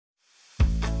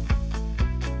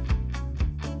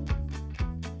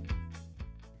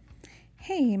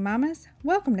Hey, mamas.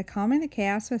 Welcome to Calming the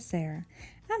Chaos with Sarah.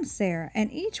 I'm Sarah,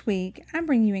 and each week I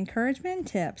bring you encouragement and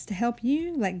tips to help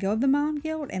you let go of the mom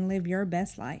guilt and live your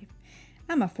best life.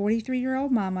 I'm a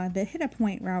 43-year-old mama that hit a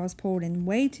point where I was pulled in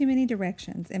way too many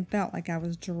directions and felt like I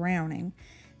was drowning.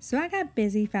 So I got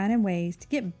busy finding ways to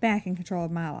get back in control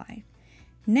of my life.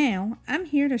 Now, I'm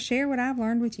here to share what I've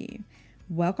learned with you.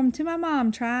 Welcome to my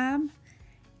mom tribe,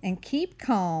 and keep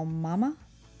calm, mama.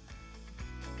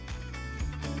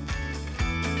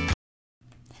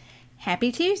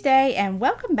 Happy Tuesday, and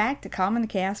welcome back to Calming the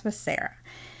Chaos with Sarah.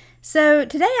 So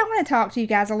today I want to talk to you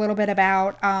guys a little bit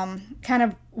about kind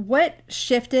of what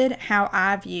shifted how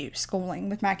I view schooling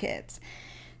with my kids.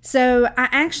 So I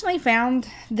actually found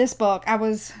this book.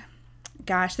 This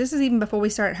is even before we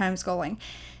started homeschooling.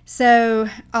 So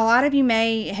a lot of you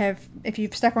may have, if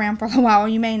you've stuck around for a while,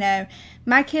 you may know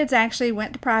my kids actually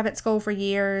went to private school for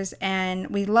years and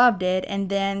we loved it. And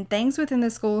then things within the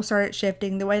school started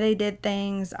shifting, the way they did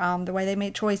things, the way they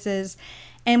made choices.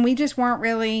 And we just weren't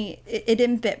really, it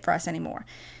didn't fit for us anymore.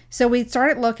 So we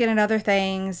started looking at other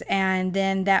things. And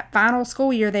then that final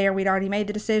school year there, we'd already made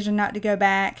the decision not to go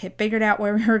back, had figured out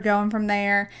where we were going from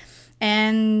there.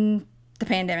 And the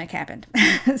pandemic happened.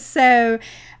 So,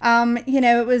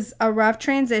 it was a rough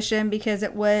transition because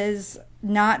it was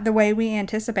not the way we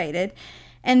anticipated.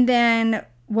 And then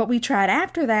what we tried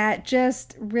after that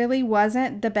just really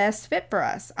wasn't the best fit for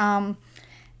us.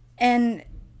 And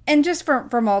just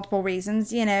for multiple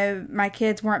reasons, my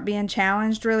kids weren't being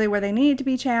challenged really where they needed to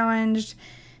be challenged.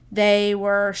 They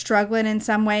were struggling in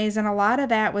some ways. And a lot of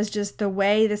that was just the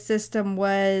way the system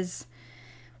was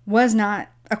not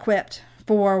equipped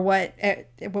for what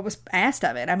was asked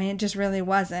of it. I mean, it just really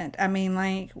wasn't. I mean,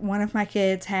 like one of my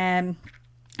kids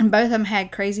both of them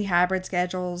had crazy hybrid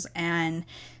schedules, and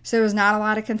so there was not a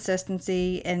lot of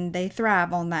consistency, and they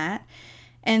thrive on that.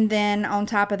 And then on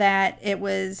top of that, it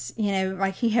was,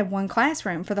 like he had one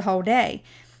classroom for the whole day,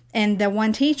 and the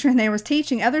one teacher in there was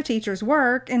teaching other teachers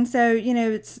work, and so,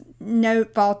 it's no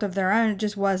fault of their own. It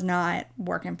just was not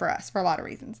working for us for a lot of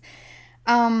reasons.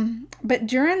 But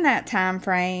during that time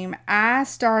frame, I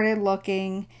started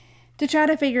looking to try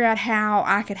to figure out how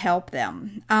I could help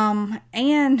them.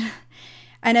 And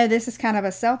I know this is kind of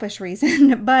a selfish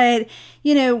reason, but,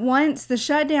 once the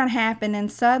shutdown happened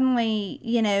and suddenly,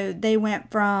 they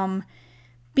went from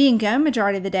being gone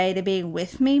majority of the day to being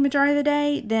with me majority of the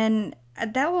day, then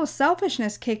that little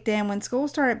selfishness kicked in when school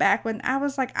started back, when I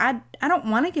was like, I don't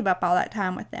want to give up all that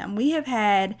time with them. We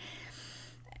had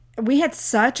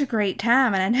such a great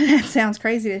time, and I know that sounds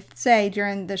crazy to say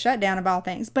during the shutdown of all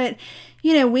things, but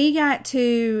we got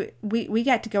to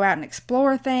go out and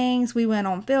explore things. We went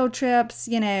on field trips.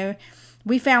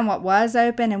 We found what was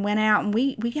open and went out, and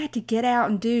we got to get out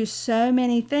and do so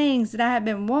many things that I had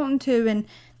been wanting to, and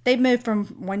they moved from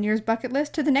one year's bucket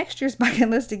list to the next year's bucket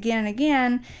list again and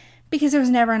again because there was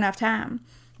never enough time.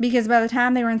 Because by the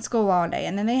time they were in school all day,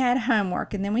 and then they had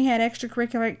homework, and then we had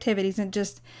extracurricular activities, and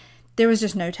there was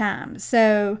just no time.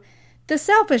 So the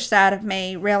selfish side of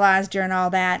me realized during all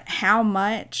that how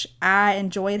much I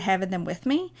enjoyed having them with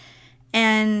me.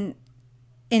 And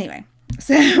anyway,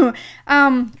 so,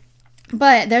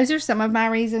 but those are some of my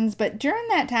reasons. But during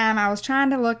that time, I was trying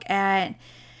to look at,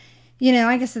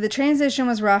 like I said, the transition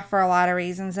was rough for a lot of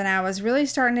reasons. And I was really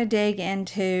starting to dig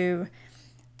into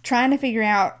trying to figure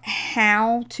out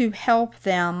how to help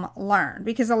them learn,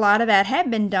 because a lot of that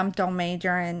had been dumped on me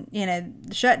during,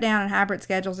 the shutdown and hybrid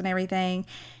schedules and everything.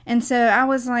 And so I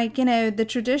was like, the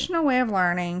traditional way of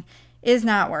learning is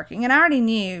not working. And I already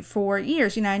knew for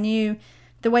years, I knew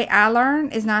the way I learn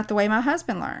is not the way my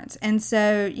husband learns. And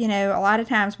so, a lot of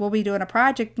times we'll be doing a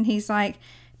project and he's like,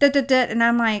 and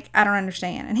I'm like, I don't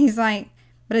understand. And he's like,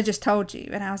 but I just told you.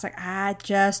 And I was like, I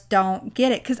just don't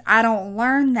get it because I don't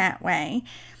learn that way.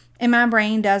 And my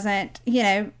brain doesn't,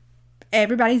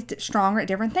 everybody's stronger at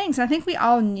different things. And I think we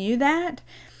all knew that.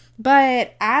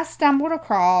 But I stumbled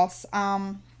across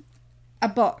a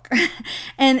book.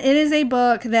 And it is a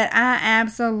book that I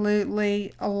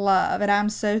absolutely love. And I'm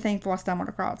so thankful I stumbled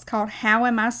across. It's called How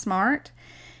Am I Smart?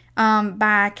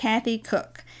 By Kathy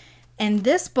Cook. And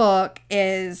this book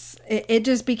it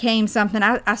just became something.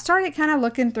 I started kind of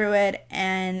looking through it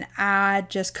and I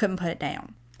just couldn't put it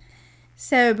down.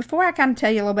 So before I kind of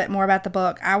tell you a little bit more about the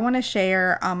book, I want to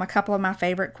share a couple of my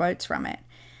favorite quotes from it.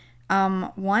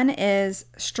 One is,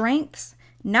 strengths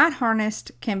not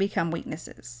harnessed can become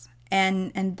weaknesses.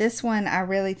 And this one I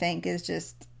really think is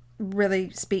just really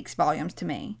speaks volumes to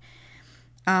me.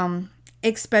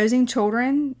 Exposing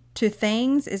children to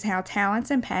things is how talents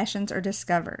and passions are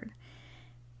discovered.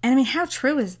 And I mean, how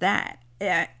true is that?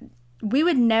 We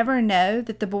would never know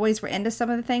that the boys were into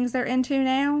some of the things they're into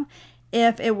now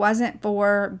if it wasn't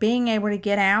for being able to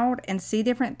get out and see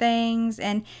different things.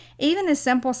 And even as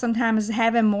simple sometimes as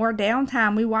having more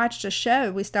downtime. We watched a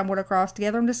show we stumbled across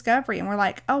together on Discovery, and we're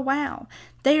like, oh wow,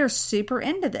 they are super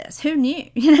into this. Who knew?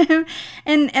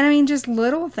 And I mean, just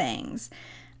little things.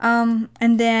 And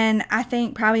then I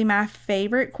think probably my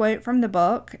favorite quote from the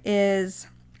book is,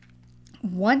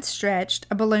 once stretched,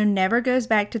 a balloon never goes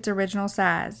back to its original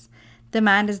size. The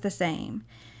mind is the same.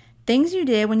 Things you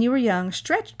did when you were young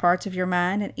stretched parts of your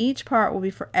mind, and each part will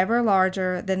be forever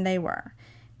larger than they were.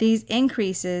 These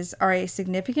increases are a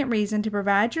significant reason to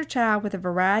provide your child with a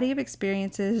variety of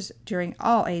experiences during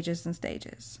all ages and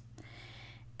stages.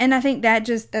 And I think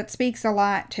that speaks a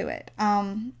lot to it.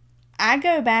 I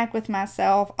go back with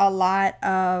myself a lot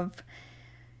of,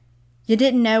 you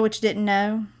didn't know what you didn't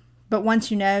know, but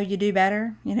once you know, you do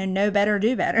better. Know better,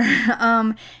 do better.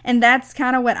 And that's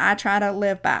kind of what I try to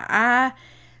live by. I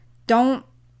don't,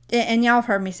 and y'all have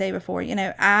heard me say before, if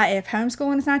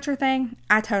homeschooling is not your thing,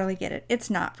 I totally get it. It's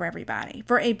not for everybody,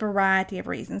 for a variety of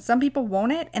reasons. Some people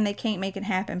want it and they can't make it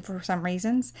happen for some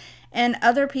reasons. And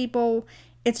other people,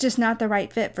 it's just not the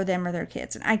right fit for them or their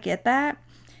kids. And I get that.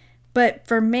 But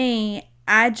for me,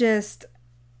 I kind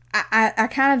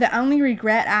of, the only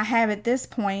regret I have at this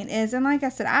point is, and like I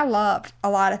said, I loved a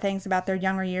lot of things about their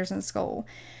younger years in school,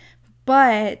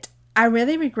 but I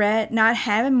really regret not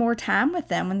having more time with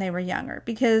them when they were younger,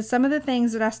 because some of the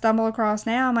things that I stumble across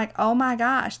now, I'm like, oh my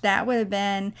gosh, that would have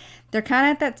been, they're kind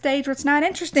of at that stage where it's not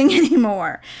interesting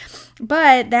anymore,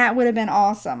 but that would have been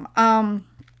awesome. And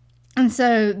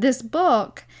so this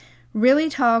book really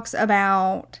talks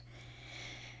about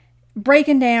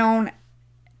breaking down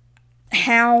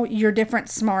how your different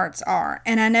smarts are.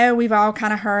 And I know we've all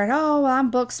kind of heard, oh, well,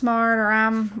 I'm book smart or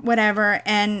I'm whatever.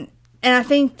 And I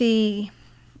think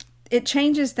it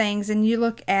changes things. And you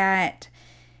look at,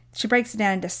 she breaks it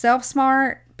down into self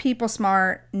smart, people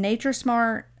smart, nature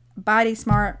smart, body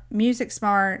smart, music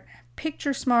smart,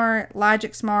 picture smart,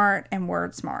 logic smart, and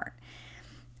word smart.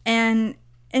 And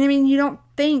I mean, you don't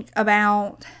think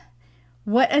about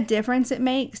what a difference it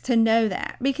makes to know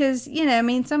that, because,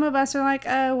 some of us are like,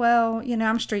 oh, well,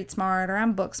 I'm street smart or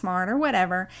I'm book smart or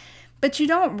whatever, but you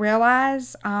don't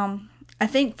realize, I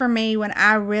think for me, when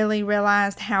I really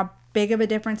realized how big of a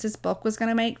difference this book was going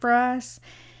to make for us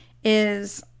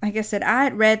is, like I said, I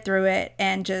had read through it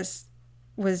and just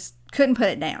couldn't put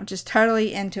it down, just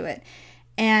totally into it.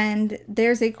 And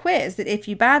there's a quiz that if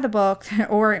you buy the book,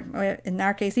 or in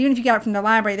our case, even if you got it from the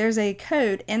library, there's a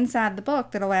code inside the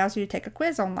book that allows you to take a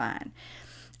quiz online.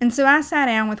 And so I sat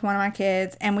down with one of my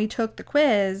kids and we took the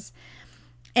quiz.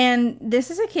 And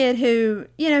this is a kid who,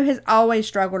 has always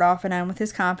struggled off and on with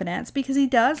his confidence, because he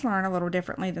does learn a little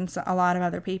differently than a lot of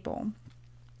other people.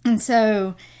 And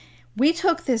so we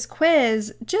took this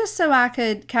quiz just so I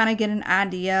could kind of get an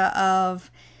idea of,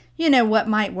 what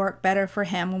might work better for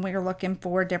him when we were looking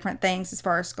for different things as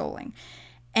far as schooling.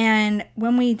 And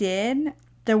when we did,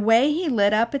 the way he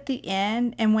lit up at the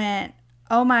end and went,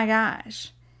 oh my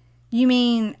gosh, you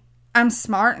mean I'm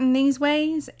smart in these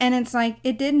ways? And it's like,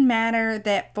 it didn't matter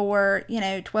that for,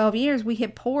 12 years we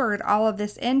had poured all of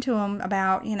this into him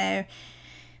about,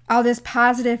 all this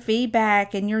positive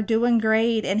feedback and you're doing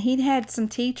great. And he'd had some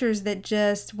teachers that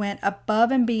just went above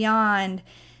and beyond,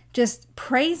 just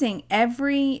praising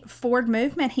every forward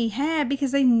movement he had,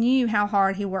 because they knew how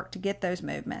hard he worked to get those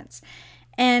movements.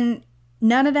 And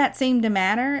none of that seemed to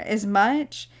matter as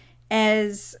much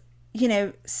as,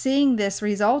 seeing this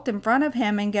result in front of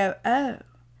him and go, oh,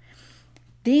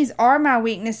 these are my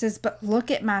weaknesses, but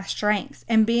look at my strengths.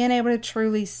 And being able to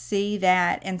truly see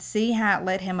that and see how it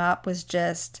lit him up was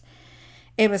just,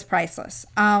 it was priceless.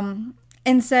 And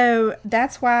so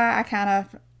that's why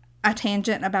I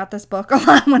tangent about this book a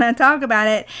lot when I talk about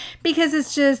it, because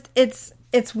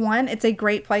it's a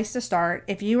great place to start.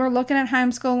 If you are looking at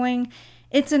homeschooling,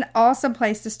 it's an awesome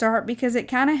place to start, because it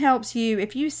kind of helps you,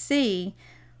 if you see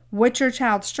what your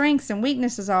child's strengths and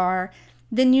weaknesses are,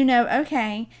 then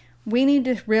okay, we need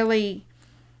to really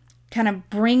kind of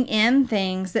bring in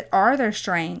things that are their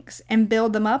strengths and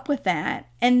build them up with that.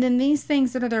 And then these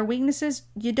things that are their weaknesses,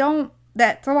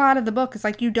 that's a lot of the book. It's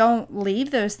like, you don't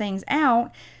leave those things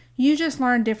out. You just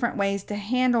learn different ways to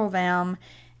handle them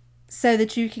so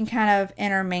that you can kind of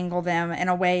intermingle them in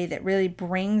a way that really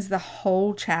brings the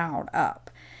whole child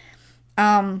up.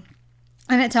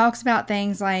 And it talks about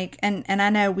things like, and I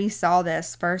know we saw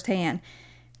this firsthand,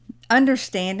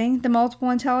 understanding the multiple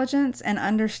intelligence and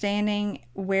understanding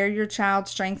where your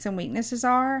child's strengths and weaknesses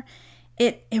are.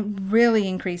 It really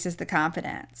increases the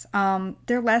confidence.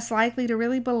 They're less likely to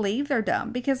really believe they're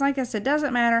dumb, because like I said, it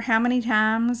doesn't matter how many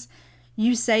times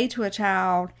you say to a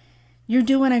child, you're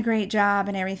doing a great job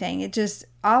and everything. It just,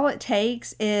 all it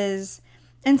takes is,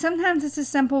 and sometimes it's as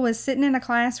simple as sitting in a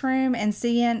classroom and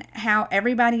seeing how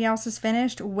everybody else is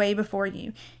finished way before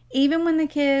you. Even when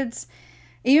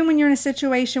you're in a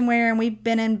situation where, and we've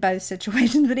been in both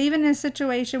situations, but even in a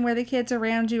situation where the kids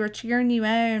around you are cheering you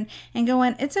on and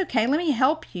going, it's okay, let me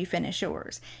help you finish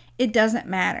yours. It doesn't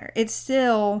matter. It's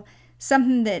still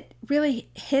something that really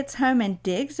hits home and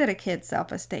digs at a kid's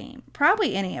self-esteem.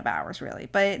 Probably any of ours, really,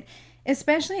 but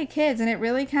especially at kids. And it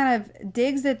really kind of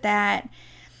digs at that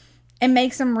and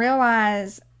makes them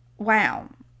realize, wow,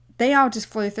 they all just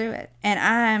flew through it. And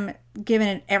I'm giving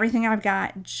it everything I've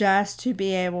got just to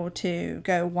be able to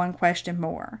go one question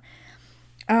more.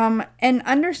 And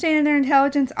understanding their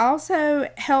intelligence also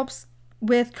helps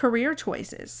with career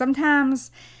choices.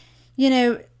 Sometimes,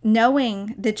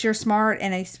 knowing that you're smart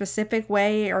in a specific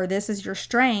way or this is your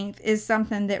strength is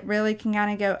something that really can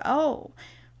kind of go, oh,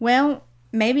 well,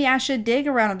 maybe I should dig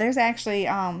around. There's actually,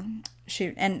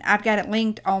 and I've got it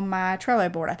linked on my Trello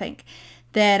board, I think,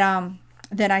 that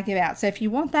I give out. So if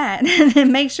you want that,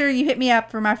 then make sure you hit me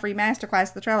up for my free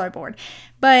masterclass, the Trello board.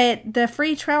 But the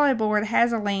free Trello board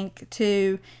has a link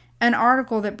to an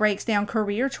article that breaks down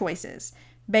career choices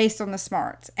based on the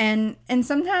smarts. And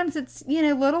sometimes it's,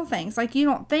 little things like you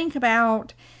don't think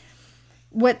about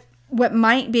what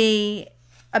might be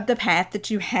the path that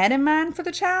you had in mind for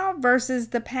the child versus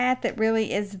the path that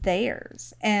really is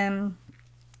theirs. And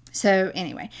so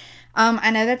anyway,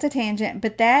 I know that's a tangent,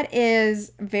 but that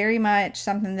is very much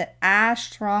something that I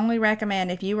strongly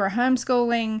recommend if you are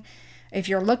homeschooling, if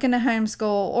you're looking to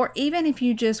homeschool, or even if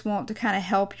you just want to kind of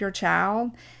help your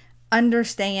child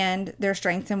understand their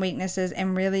strengths and weaknesses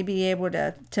and really be able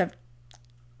to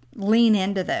lean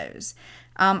into those.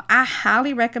 I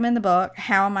highly recommend the book,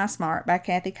 How Am I Smart by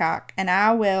Kathy Koch, and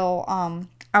I will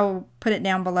put it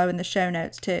down below in the show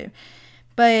notes too.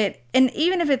 And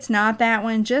even if it's not that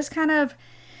one, just kind of,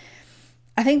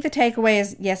 I think the takeaway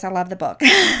is, yes, I love the book,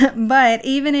 but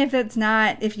even if it's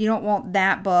not, if you don't want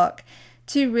that book,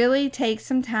 to really take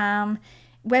some time,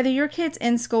 whether your kid's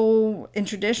in school, in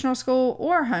traditional school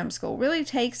or homeschool, really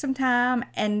take some time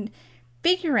and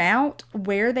figure out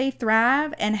where they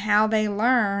thrive and how they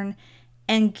learn,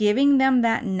 and giving them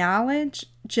that knowledge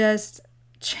just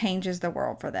changes the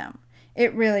world for them.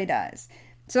 It really does.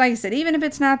 So like I said, even if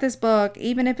it's not this book,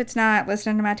 even if it's not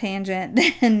listening to my tangent,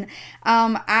 then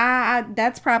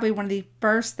that's probably one of the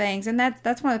first things, and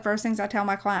that's one of the first things I tell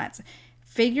my clients.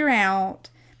 Figure out,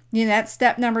 that's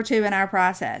step number 2 in our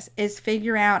process, is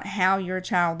figure out how your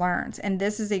child learns. And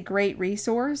this is a great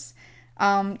resource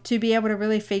to be able to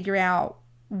really figure out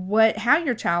how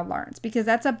your child learns, because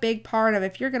that's a big part of,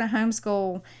 if you're going to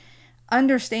homeschool,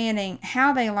 understanding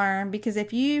how they learn. Because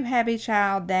if you have a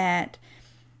child that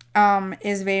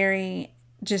is very,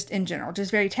 just in general,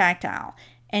 just very tactile,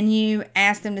 and you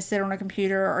ask them to sit on a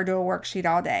computer or do a worksheet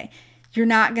all day, you're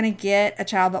not going to get a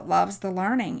child that loves the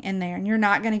learning in there. And you're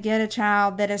not going to get a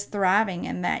child that is thriving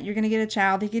in that. You're going to get a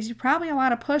child that gives you probably a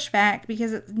lot of pushback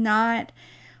because it's not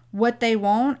what they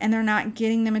want, and they're not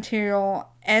getting the material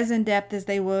as in depth as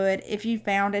they would if you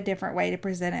found a different way to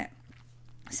present it.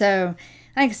 So,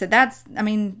 like I said,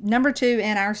 number 2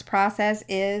 in our process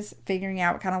is figuring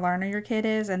out what kind of learner your kid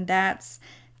is. And that's,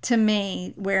 to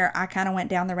me, where I kind of went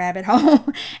down the rabbit hole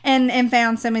and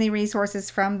found so many resources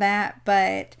from that.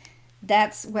 But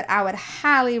that's what I would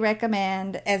highly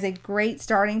recommend as a great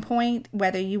starting point,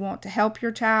 whether you want to help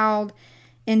your child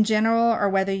in general or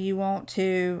whether you want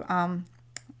to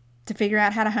figure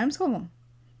out how to homeschool them.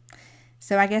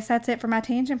 So I guess that's it for my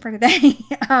tangent for today.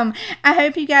 I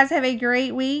hope you guys have a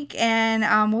great week,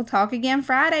 and we'll talk again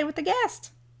Friday with a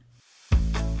guest.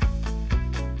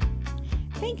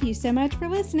 Thank you so much for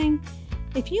listening.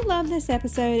 If you love this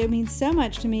episode, it means so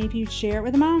much to me if you'd share it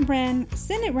with a mom friend.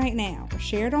 Send it right now or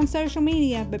share it on social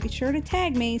media, but be sure to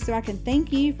tag me so I can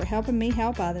thank you for helping me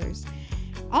help others.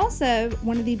 Also,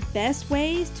 one of the best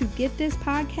ways to get this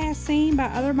podcast seen by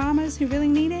other mamas who really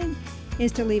need it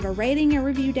is to leave a rating and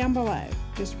review down below.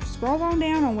 Just scroll on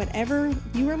down on whatever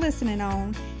you are listening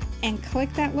on and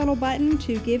click that little button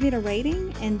to give it a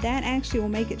rating, and that actually will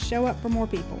make it show up for more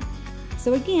people.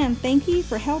 So again, thank you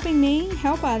for helping me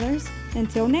help others.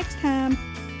 Until next time,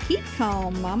 keep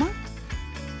calm, mama.